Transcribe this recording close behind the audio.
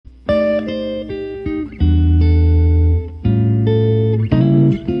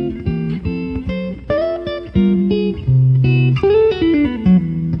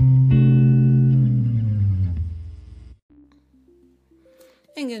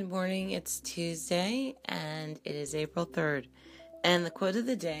Good morning. It's Tuesday and it is April 3rd. And the quote of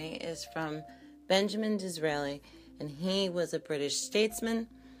the day is from Benjamin Disraeli, and he was a British statesman.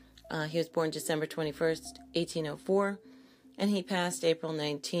 He was born December 21st, 1804, and he passed April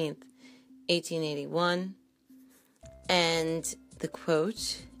 19th, 1881. And the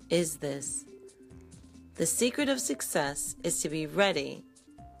quote is this: "The secret of success is to be ready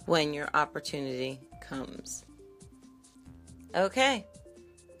when your opportunity comes." Okay,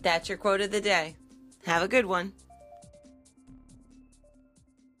 that's your quote of the day. Have a good one.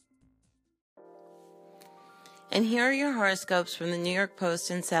 And here are your horoscopes from the New York Post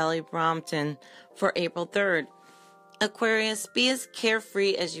and Sally Brompton for April 3rd. Aquarius, be as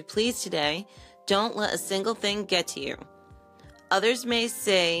carefree as you please today. Don't let a single thing get to you. Others may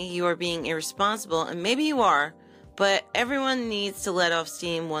say you are being irresponsible, and maybe you are, but everyone needs to let off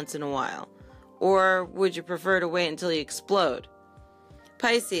steam once in a while. Or would you prefer to wait until you explode?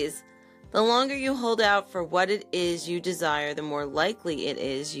 Pisces, the longer you hold out for what it is you desire, the more likely it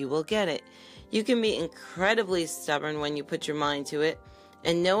is you will get it. You can be incredibly stubborn when you put your mind to it,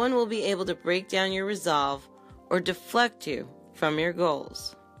 and no one will be able to break down your resolve or deflect you from your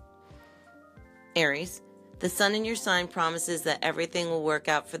goals. Aries, the sun in your sign promises that everything will work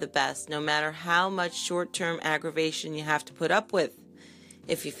out for the best, no matter how much short-term aggravation you have to put up with.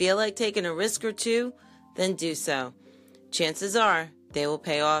 If you feel like taking a risk or two, then do so. Chances are they will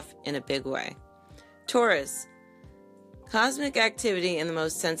pay off in a big way. Taurus, cosmic activity in the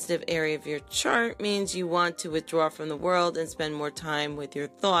most sensitive area of your chart means you want to withdraw from the world and spend more time with your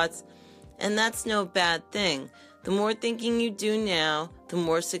thoughts, and that's no bad thing. The more thinking you do now, the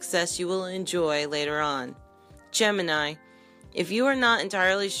more success you will enjoy later on. Gemini, if you are not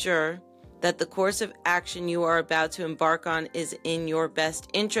entirely sure that the course of action you are about to embark on is in your best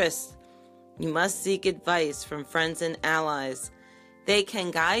interest, you must seek advice from friends and allies. They can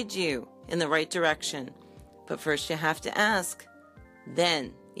guide you in the right direction, but first you have to ask,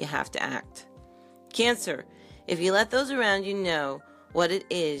 then you have to act. Cancer, if you let those around you know what it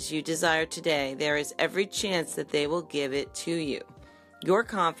is you desire today, there is every chance that they will give it to you. Your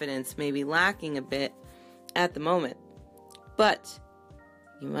confidence may be lacking a bit at the moment, but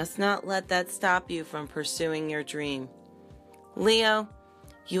you must not let that stop you from pursuing your dream. Leo,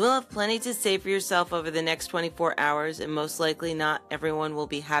 you will have plenty to say for yourself over the next 24 hours, and most likely not everyone will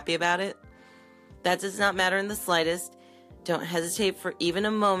be happy about it. That does not matter in the slightest. Don't hesitate for even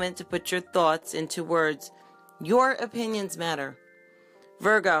a moment to put your thoughts into words. Your opinions matter.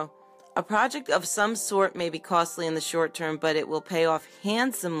 Virgo, a project of some sort may be costly in the short term, but it will pay off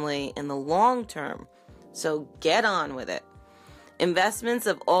handsomely in the long term. So get on with it. Investments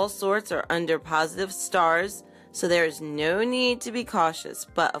of all sorts are under positive stars, so there is no need to be cautious,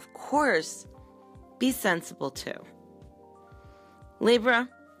 but of course, be sensible too. Libra,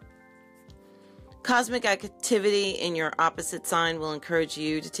 cosmic activity in your opposite sign will encourage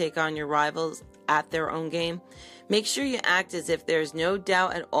you to take on your rivals at their own game. Make sure you act as if there is no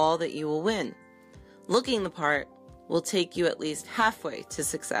doubt at all that you will win. Looking the part will take you at least halfway to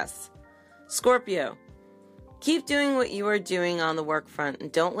success. Scorpio, keep doing what you are doing on the work front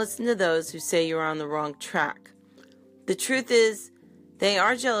and don't listen to those who say you are on the wrong track. The truth is, they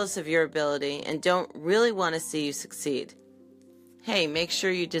are jealous of your ability and don't really want to see you succeed. Hey, make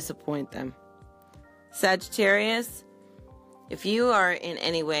sure you disappoint them. Sagittarius, if you are in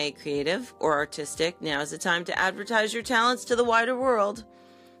any way creative or artistic, now is the time to advertise your talents to the wider world.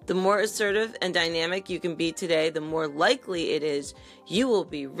 The more assertive and dynamic you can be today, the more likely it is you will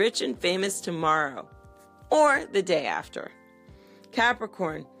be rich and famous tomorrow or the day after.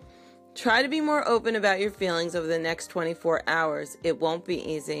 Capricorn, try to be more open about your feelings over the next 24 hours. It won't be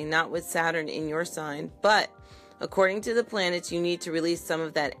easy, not with Saturn in your sign, but according to the planets, you need to release some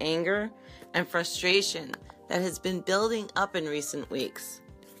of that anger and frustration that has been building up in recent weeks.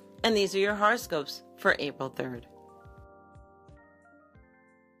 And these are your horoscopes for April 3rd.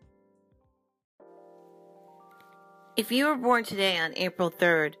 If you were born today on April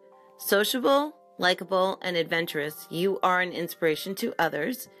 3rd, sociable, likable, and adventurous, you are an inspiration to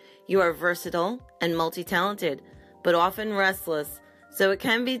others. You are versatile and multi-talented, but often restless, so it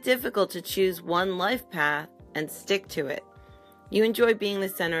can be difficult to choose one life path and stick to it. You enjoy being the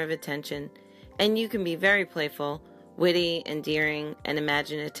center of attention, and you can be very playful, witty, endearing, and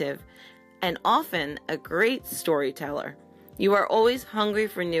imaginative, and often a great storyteller. You are always hungry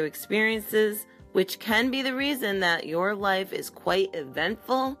for new experiences, which can be the reason that your life is quite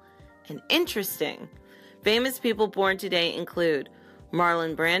eventful and interesting. Famous people born today include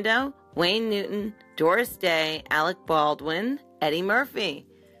Marlon Brando, Wayne Newton, Doris Day, Alec Baldwin, Eddie Murphy.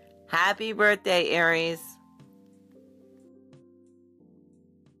 Happy birthday, Aries!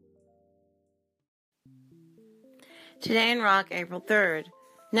 Today in rock, April 3rd,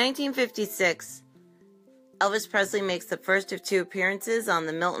 1956, Elvis Presley makes the first of 2 appearances on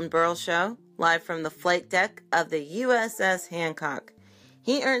the Milton Berle Show, live from the flight deck of the USS Hancock.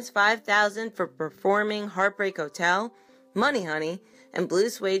 He earns $5,000 for performing Heartbreak Hotel, Money Honey, and Blue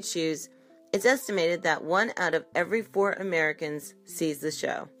Suede Shoes. It's estimated that 1 out of every 4 Americans sees the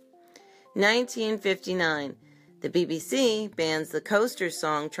show. 1959, the BBC bans the Coasters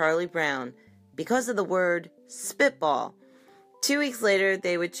song Charlie Brown because of the word spitball. 2 weeks later,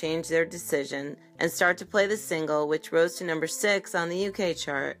 they would change their decision and start to play the single, which rose to number 6 on the UK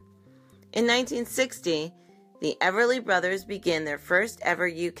chart. In 1960, the Everly Brothers begin their first ever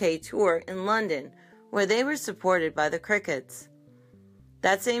UK tour in London, where they were supported by the Crickets.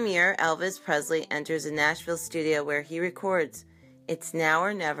 That same year, Elvis Presley enters a Nashville studio where he records It's Now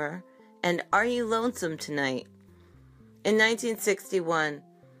or Never and Are You Lonesome Tonight? In 1961,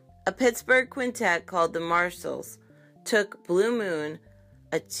 a Pittsburgh quintet called the Marshalls took Blue Moon,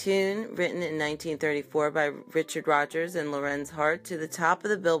 a tune written in 1934 by Richard Rodgers and Lorenz Hart, to the top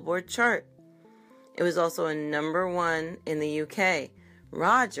of the Billboard chart. It was also a number 1 in the UK.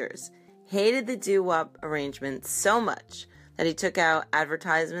 Rodgers hated the doo-wop arrangement so much that he took out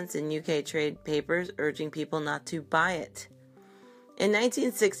advertisements in UK trade papers urging people not to buy it. In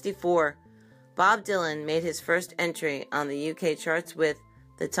 1964, Bob Dylan made his first entry on the UK charts with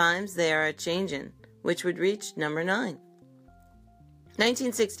The Times They Are A-Changin', which would reach number 9.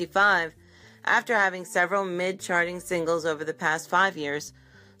 1965, after having several mid-charting singles over the past 5 years,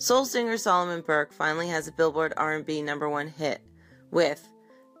 soul singer Solomon Burke finally has a Billboard R&B number 1 hit with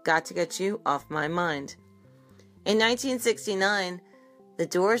Got to Get You Off My Mind. In 1969, the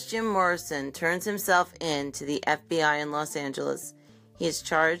Doors' Jim Morrison turns himself in to the FBI in Los Angeles. He is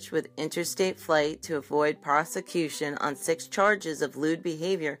charged with interstate flight to avoid prosecution on 6 charges of lewd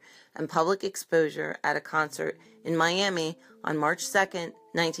behavior and public exposure at a concert in Miami on March 2,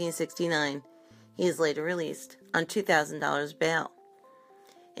 1969. He is later released on $2,000 bail.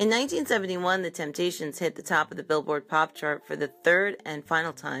 In 1971, The Temptations hit the top of the Billboard Pop chart for the 3rd and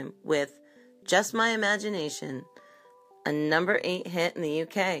final time with Just My Imagination, a number 8 hit in the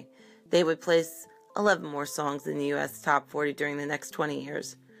UK. They would place 11 more songs in the U.S. Top 40 during the next 20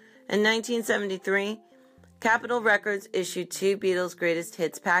 years. In 1973, Capitol Records issued 2 Beatles' greatest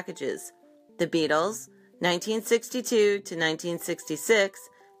hits packages, The Beatles, 1962 to 1966,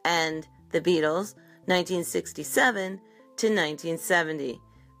 and The Beatles, 1967 to 1970.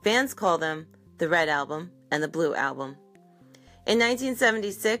 Fans call them the Red Album and the Blue Album. In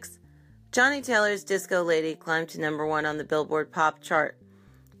 1976, Johnny Taylor's Disco Lady climbed to number 1 on the Billboard Pop chart.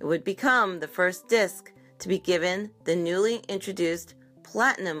 It would become the first disc to be given the newly introduced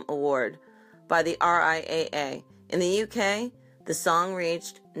Platinum Award by the RIAA. In the UK, the song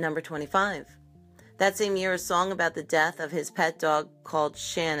reached number 25. That same year, a song about the death of his pet dog called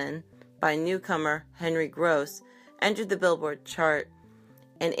Shannon by newcomer Henry Gross entered the Billboard chart,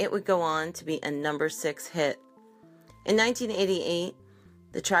 and it would go on to be a number 6 hit. In 1988,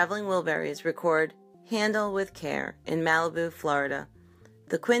 the Traveling Wilburys record Handle with Care in Malibu, Florida.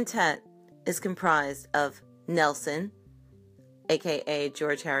 The quintet is comprised of Nelson, a.k.a.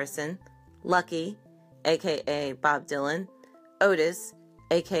 George Harrison, Lucky, a.k.a. Bob Dylan, Otis,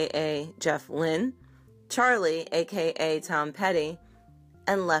 a.k.a. Jeff Lynne, Charlie, a.k.a. Tom Petty,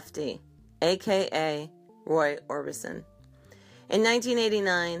 and Lefty, a.k.a. Roy Orbison. In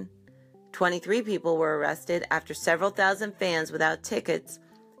 1989, 23 people were arrested after several thousand fans without tickets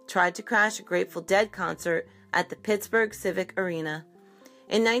tried to crash a Grateful Dead concert at the Pittsburgh Civic Arena.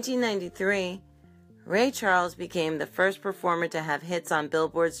 In 1993, Ray Charles became the first performer to have hits on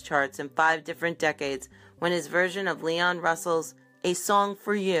Billboard's charts in 5 different decades when his version of Leon Russell's A Song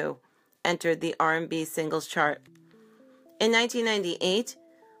for You entered the R&B singles chart. In 1998,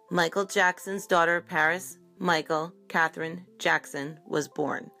 Michael Jackson's daughter Paris Michael Catherine Jackson was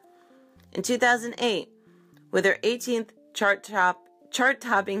born. In 2008, with her 18th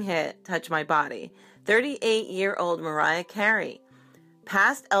chart-topping hit, Touch My Body, 38-year-old Mariah Carey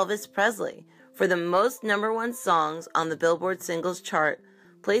passed Elvis Presley for the most number 1 songs on the Billboard singles chart,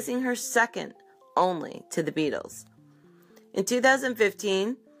 placing her second only to the Beatles. In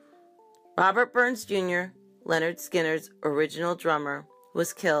 2015, Robert Burns Jr., Leonard Skinner's original drummer,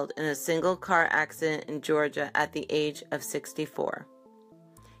 was killed in a single car accident in Georgia at the age of 64.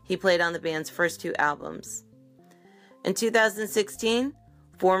 He played on the band's first 2 albums. In 2016,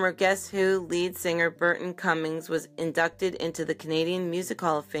 former Guess Who lead singer Burton Cummings was inducted into the Canadian Music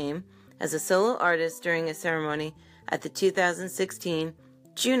Hall of Fame as a solo artist during a ceremony at the 2016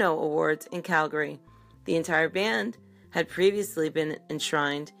 Juno Awards in Calgary. The entire band had previously been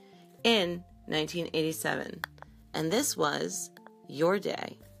enshrined in 1987. And this was Your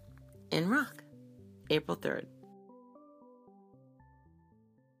Day in Rock, April 3rd.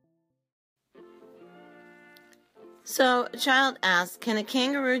 So, a child asks, can a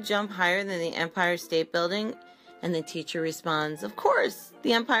kangaroo jump higher than the Empire State Building? And the teacher responds, of course,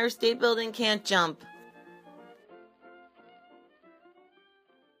 the Empire State Building can't jump.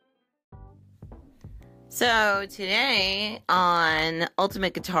 So, today on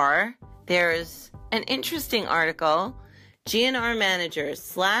Ultimate Guitar, there's an interesting article. GNR manager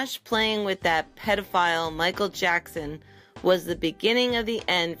 / playing with that pedophile Michael Jackson was the beginning of the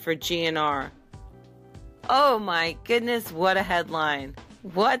end for GNR. Oh my goodness, what a headline.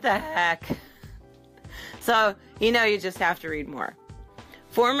 What the heck? So, you just have to read more.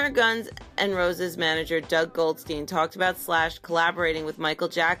 Former Guns N' Roses manager Doug Goldstein talked about / collaborating with Michael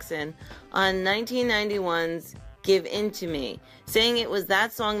Jackson on 1991's Give In To Me, saying it was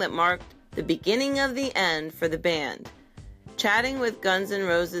that song that marked the beginning of the end for the band. Chatting with Guns N'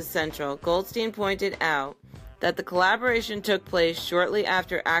 Roses Central, Goldstein pointed out that the collaboration took place shortly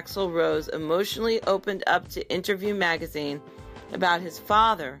after Axl Rose emotionally opened up to Interview magazine about his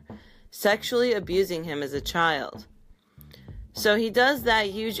father sexually abusing him as a child. So he does that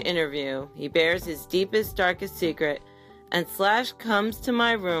huge interview, he bears his deepest, darkest secret, and / comes to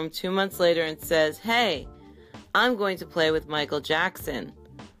my room 2 months later and says, hey, I'm going to play with Michael Jackson.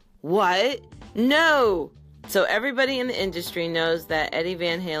 What? No! So everybody in the industry knows that Eddie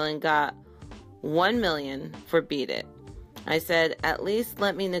Van Halen got $1 million for Beat It. I said, at least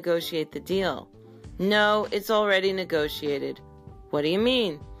let me negotiate the deal. No, it's already negotiated. What do you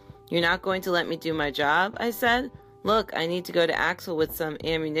mean? You're not going to let me do my job? I said. Look, I need to go to Axl with some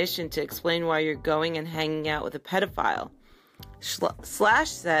ammunition to explain why you're going and hanging out with a pedophile. /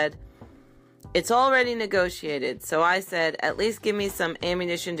 said, it's already negotiated. So I said, at least give me some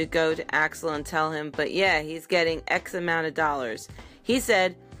ammunition to go to Axl and tell him, but yeah, he's getting X amount of dollars. He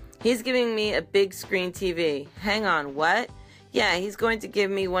said, he's giving me a big screen TV. Hang on, what? Yeah, he's going to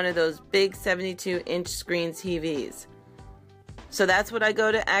give me one of those big 72-inch screen TVs. So that's what I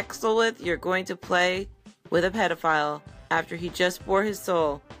go to Axl with? You're going to play with a pedophile after he just bore his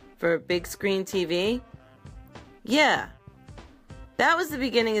soul for a big screen TV? Yeah. That was the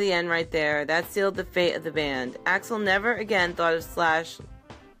beginning of the end right there. That sealed the fate of the band. Axl never again thought of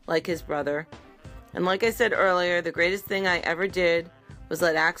 / like his brother. And like I said earlier, the greatest thing I ever did was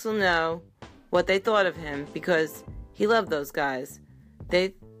let Axl know what they thought of him, because he loved those guys.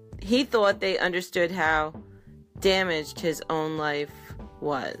 He thought they understood how damaged his own life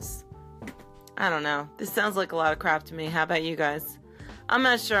was. I don't know. This sounds like a lot of crap to me. How about you guys? I'm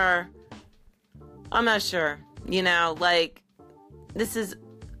not sure. This is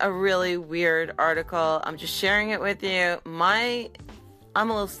a really weird article. I'm just sharing it with you. I'm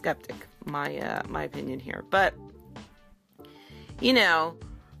a little skeptic, my opinion here. But,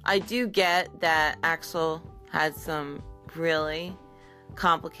 I do get that Axl had some really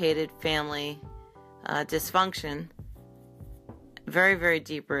complicated family dysfunction. Very, very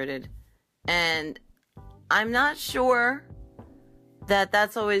deep-rooted. And I'm not sure that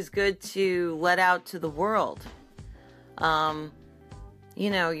that's always good to let out to the world.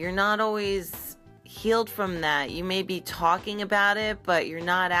 You're not always healed from that. You may be talking about it, but you're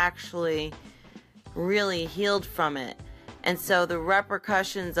not actually really healed from it. And so the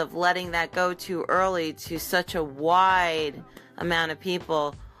repercussions of letting that go too early to such a wide amount of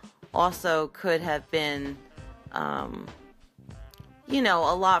people also could have been,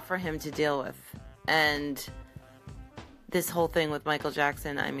 a lot for him to deal with. And this whole thing with Michael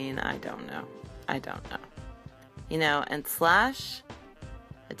Jackson, I don't know. And /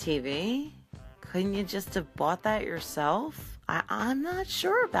 a TV? Couldn't you just have bought that yourself? I'm not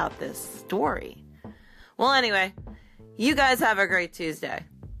sure about this story. Well, anyway, you guys have a great Tuesday,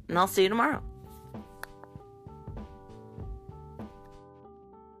 and I'll see you tomorrow.